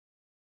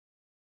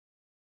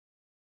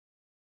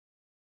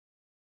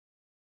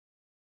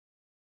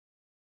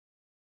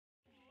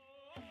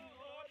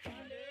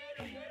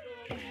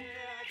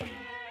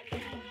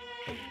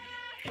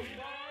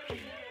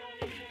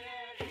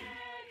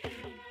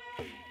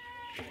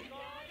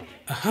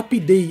A happy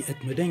day at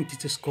Medang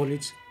Teachers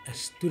College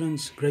as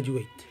students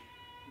graduate.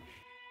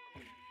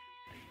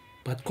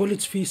 But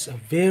college fees are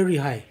very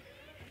high,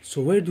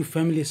 so where do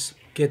families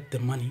get the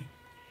money?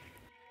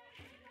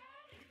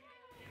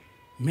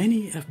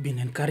 Many have been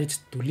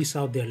encouraged to lease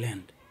out their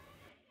land.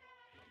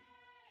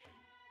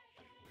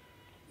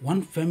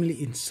 One family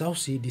in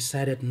Sausi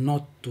decided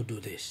not to do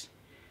this.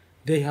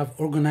 They have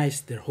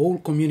organized their whole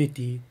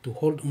community to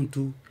hold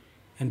onto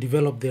and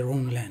develop their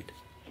own land.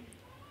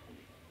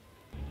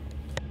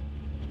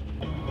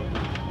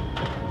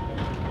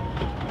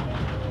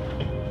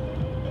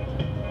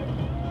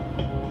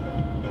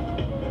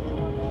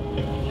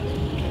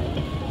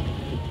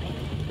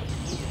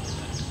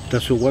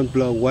 That's a one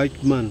black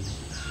white man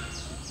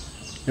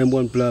and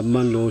one black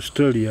man in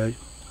Australia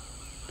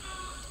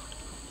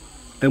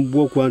and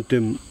work on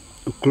them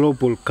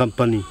global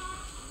company.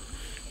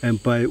 And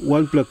by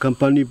one black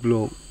company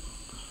blow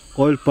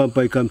oil pump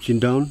by comes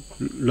down,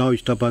 now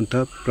it's up on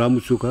top,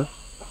 Ramu suka.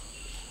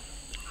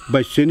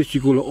 By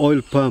Senegal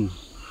oil pump,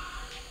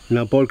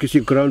 na Paul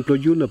kissing ground to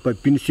you, na by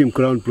finishing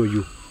ground to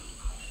you.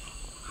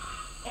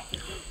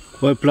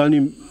 While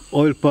planning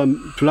oil pump,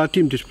 flat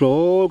him display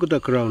all the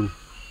ground.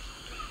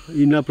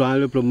 Ina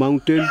plan the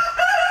mountain,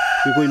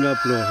 you go in up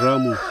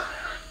Ramu.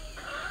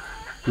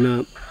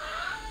 Now,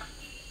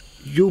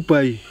 you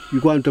buy, you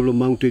go on the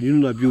mountain, you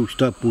know you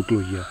stop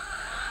putlo here.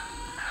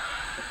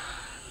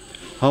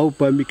 How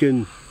by we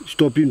can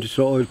stop him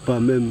to oil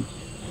palm and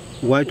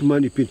white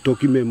man if he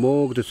talking me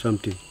more or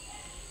something.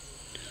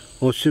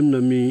 Awesome na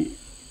mi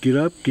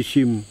kirap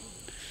kisim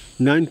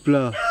 9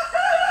 pla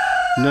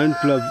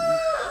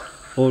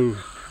all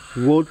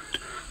wood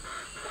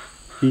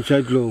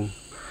inside long.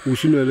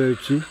 Usino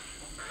LLC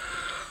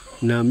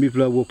na mi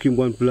pla working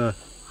one pla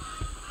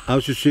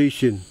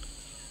association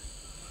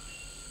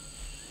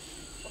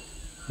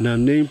na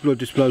name plot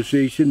this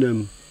association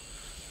and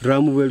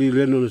Ramu Valley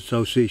Land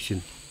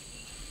Association.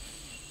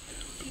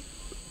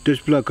 This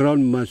pla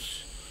ground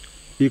must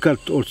you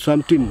got or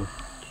something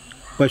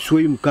by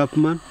swim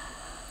Kapman,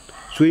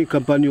 swim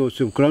company or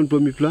some ground for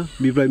mi pla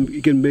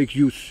you can make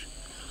use.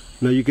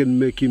 Now you can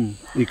make him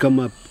he come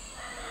up.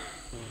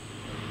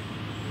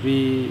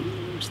 We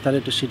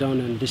started to sit down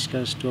and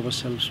discuss to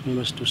ourselves, we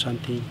must do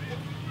something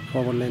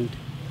for our land,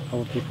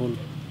 our people.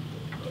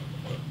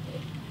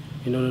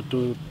 In order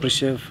to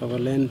preserve our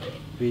land,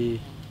 we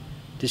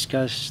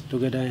discussed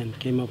together and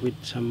came up with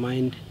some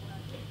mind.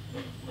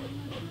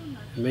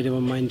 Made our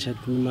mind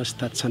that we must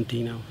start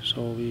something now.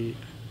 So we,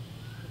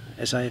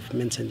 as I've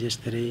mentioned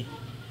yesterday,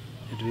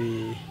 that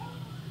we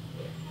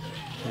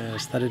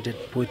started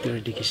that poetry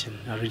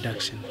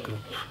reduction group.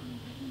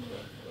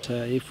 So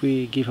if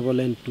we give our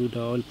land to the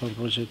oil palm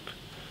project,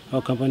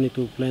 our company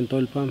to plant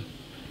oil palm,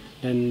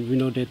 then we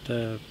know that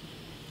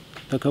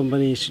the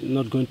company is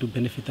not going to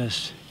benefit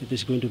us. It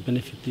is going to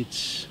benefit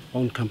its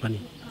own company.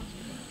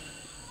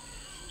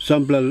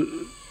 Sampla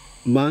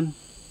man,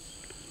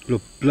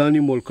 lo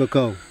plani mol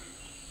cacao,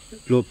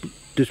 lo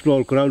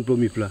display ground pro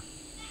mi pla.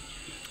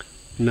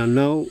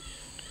 Now,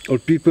 all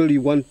people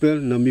you want pel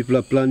na mi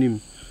pla plan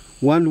him.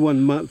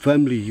 One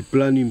family you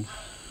plan him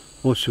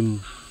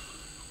awesome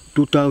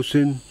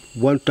 2,000,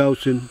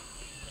 1,000.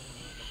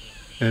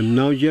 And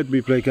now yet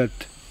we play at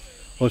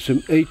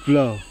awesome 8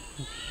 plow,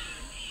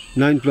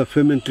 9 plow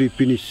fermentary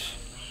finish.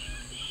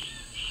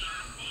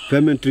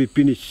 Fermentary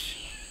finish.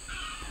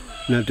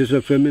 Now this is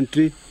a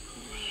fermentary,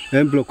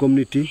 employ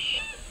community,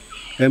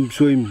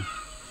 swim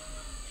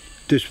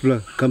this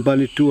plow,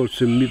 company too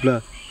also mi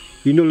plow.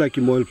 You know like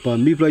him oil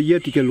palm. Mi plow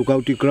yet you can look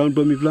out the ground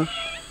for mi plow.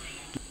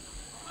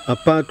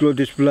 Apart of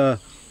this plow,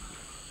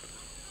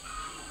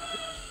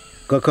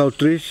 cacao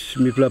trees,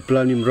 mi plow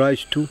plan him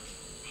rice too.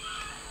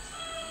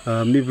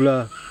 Mi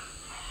plow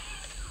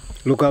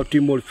look out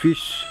him all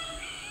fish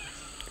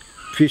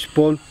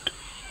pond.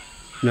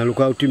 Now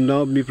look out him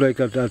now, mi plow at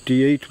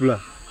 38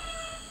 plow,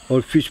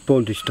 all fish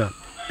pond is stuff.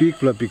 Big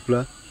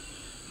plow.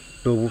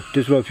 So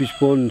this plow fish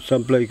pond,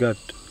 some plow got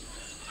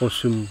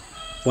awesome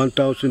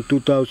 1,000,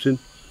 2,000,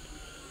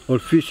 all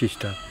fish is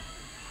stuff.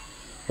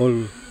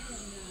 All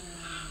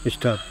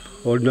stuff,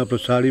 all na plow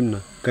salim na,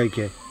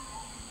 kai.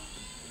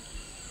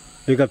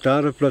 They got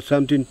other plus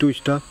something to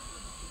stuff.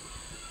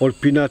 All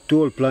peanut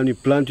too, all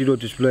planted on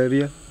this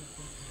area.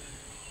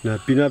 Now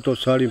peanut or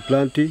salim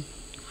planty,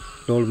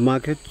 all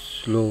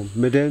markets, low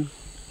Medang.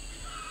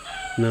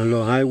 Now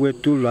low highway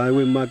too,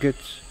 highway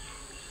markets.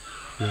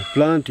 Now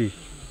planty,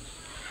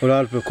 all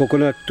alpha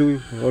coconut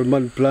too, all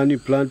man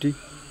planty.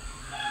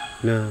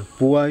 Now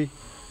puai,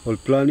 all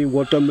planting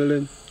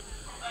watermelon,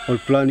 all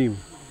planting.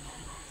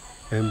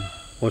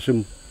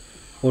 Awesome,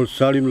 all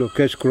salim low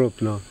cash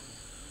crop now.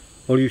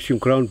 All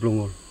using crown plong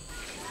all.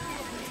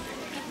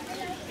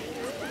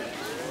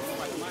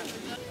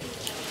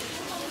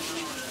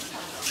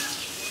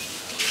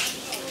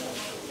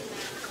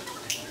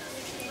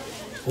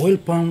 Oil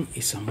palm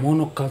is a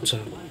monoculture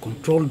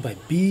controlled by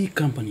big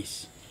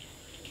companies.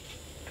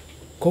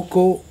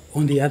 Cocoa,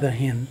 on the other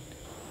hand,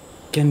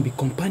 can be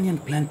companion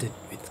planted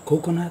with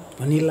coconut,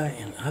 vanilla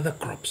and other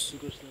crops.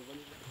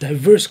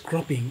 Diverse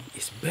cropping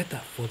is better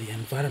for the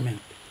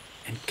environment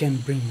and can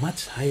bring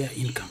much higher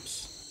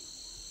incomes.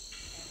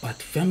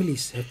 But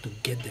families have to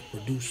get the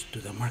produce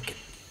to the market.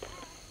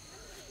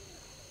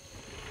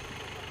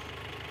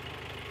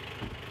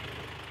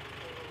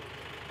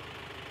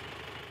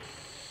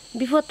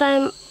 Before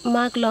time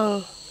mark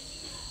long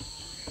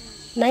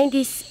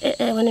 90s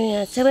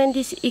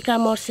 70s ika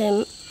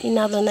morsem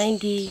inablo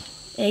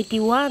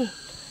 1981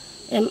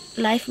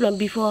 life long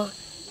before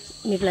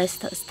mi play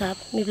stop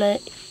mi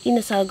play in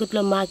a sa good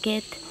lo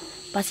market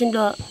pasin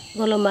lo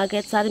golo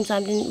market sarim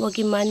something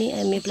working money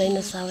and mi play in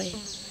a sawe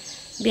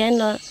bien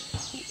lo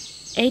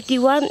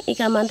 81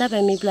 ika manta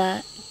pe mi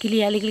play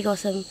clearly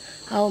kosem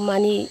how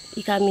money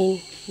ika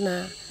min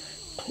na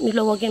mi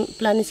lo working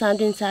planning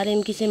something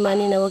sarim kisi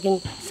money na working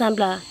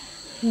sambla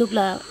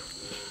nupla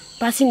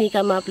pasin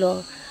ika map lo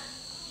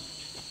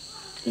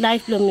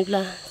life lo mi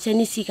play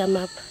senisi ika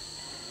map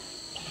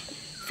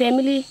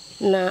family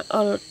na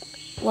all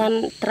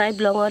one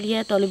tribe long all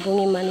yet all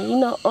bungi money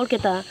all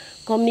kita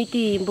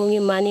community bungi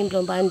money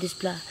belum bahan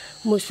displa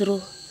musru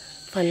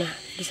fana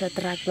bisa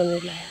track belum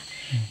bela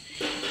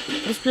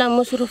displa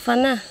musru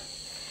fana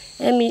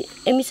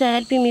emi sa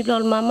helping mi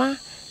belum mama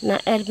na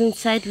helping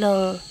side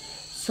long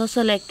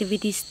social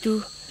activities too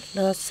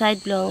long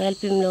side belum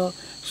helping lo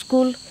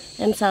school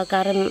sa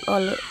karam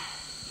all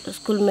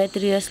school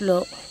materials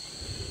lo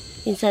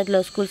inside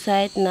lo school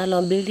side na lo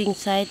building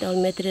side all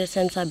materials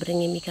sa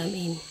bring mi come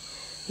in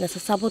na sa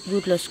support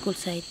good lo school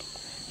side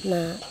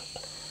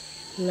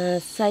na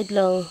side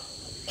long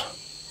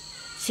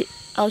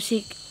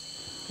ausik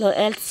lo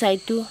health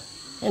side too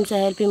sa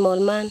helping more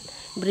man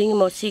bring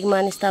more sick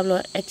man stop lo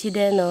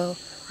accident or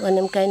when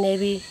kind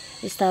heavy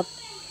stop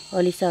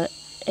oli sa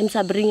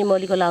sa bring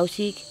more ko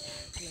ausik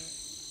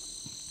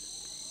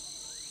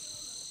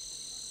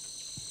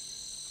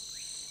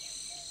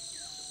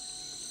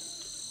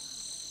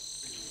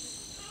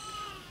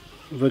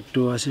work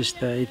to assist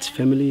its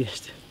family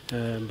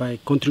by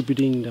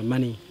contributing the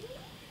money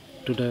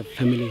to the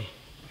family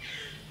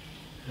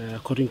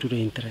according to the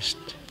interest.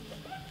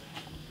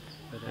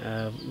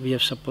 We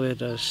have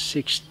supported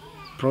 6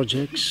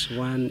 projects.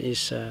 One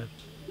is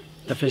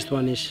the first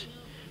one is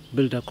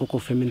build a cocoa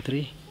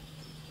fermentary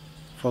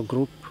for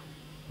group,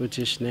 which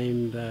is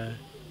named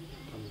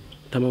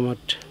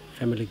Tamamat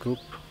Family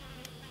Group.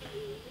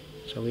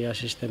 So we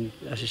assisted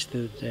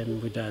them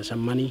with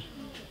some money.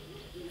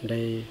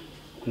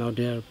 Now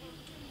they are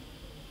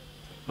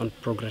on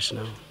progress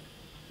now.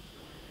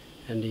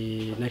 And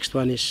the next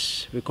one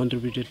is we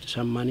contributed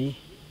some money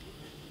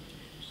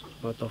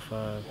out of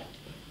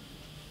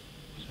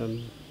some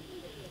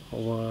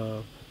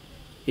our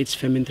each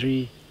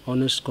fermentary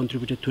owners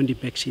contributed 20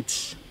 bags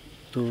each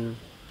to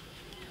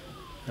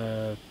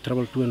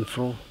travel to and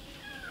fro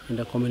in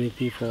the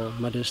community for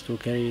mothers to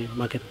carry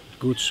market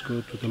goods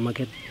go to the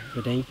market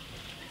per day.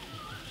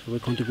 So we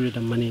contributed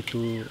the money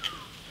to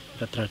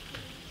the truck,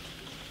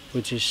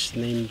 which is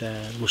named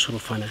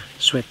Musurufana,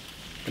 Sweat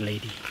the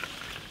Lady.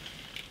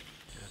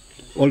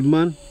 Old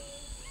man,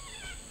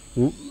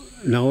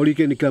 na ori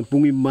ken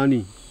kampungi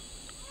money.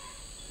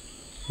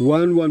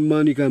 One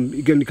man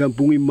ikan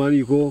kampungi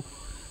money ko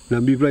na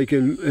bibra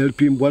can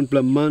help him 1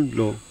 per month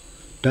lo.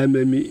 Time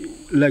me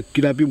like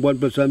kidnap him 1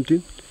 per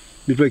something.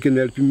 Bibra can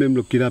help him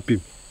lo kidnap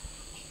him.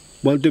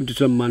 Want them to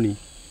some money.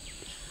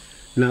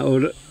 Na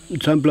or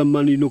some per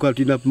money no got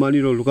enough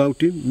money lo look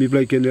out him.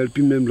 Bibra can help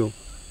him lo.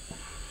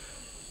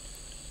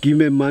 Give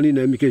me money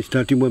na me can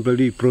start him one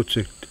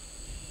project.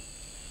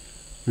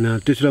 Na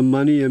tesra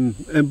money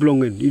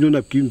employment, you don't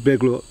have give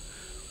back lo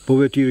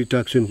poverty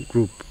reduction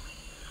group.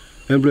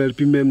 Employ help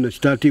him na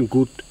start him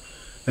good,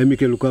 and me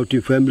can look out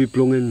in family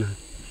plongen,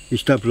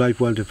 stop life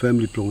while the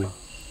family plongen.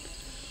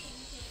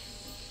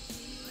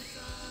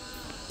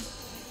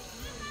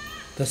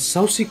 The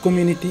Sausi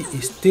community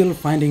is still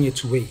finding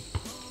its way.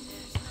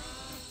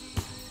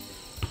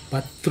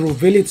 But through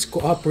village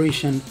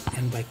cooperation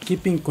and by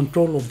keeping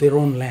control of their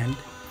own land,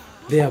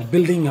 they are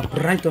building a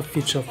brighter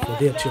future for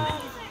their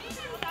children.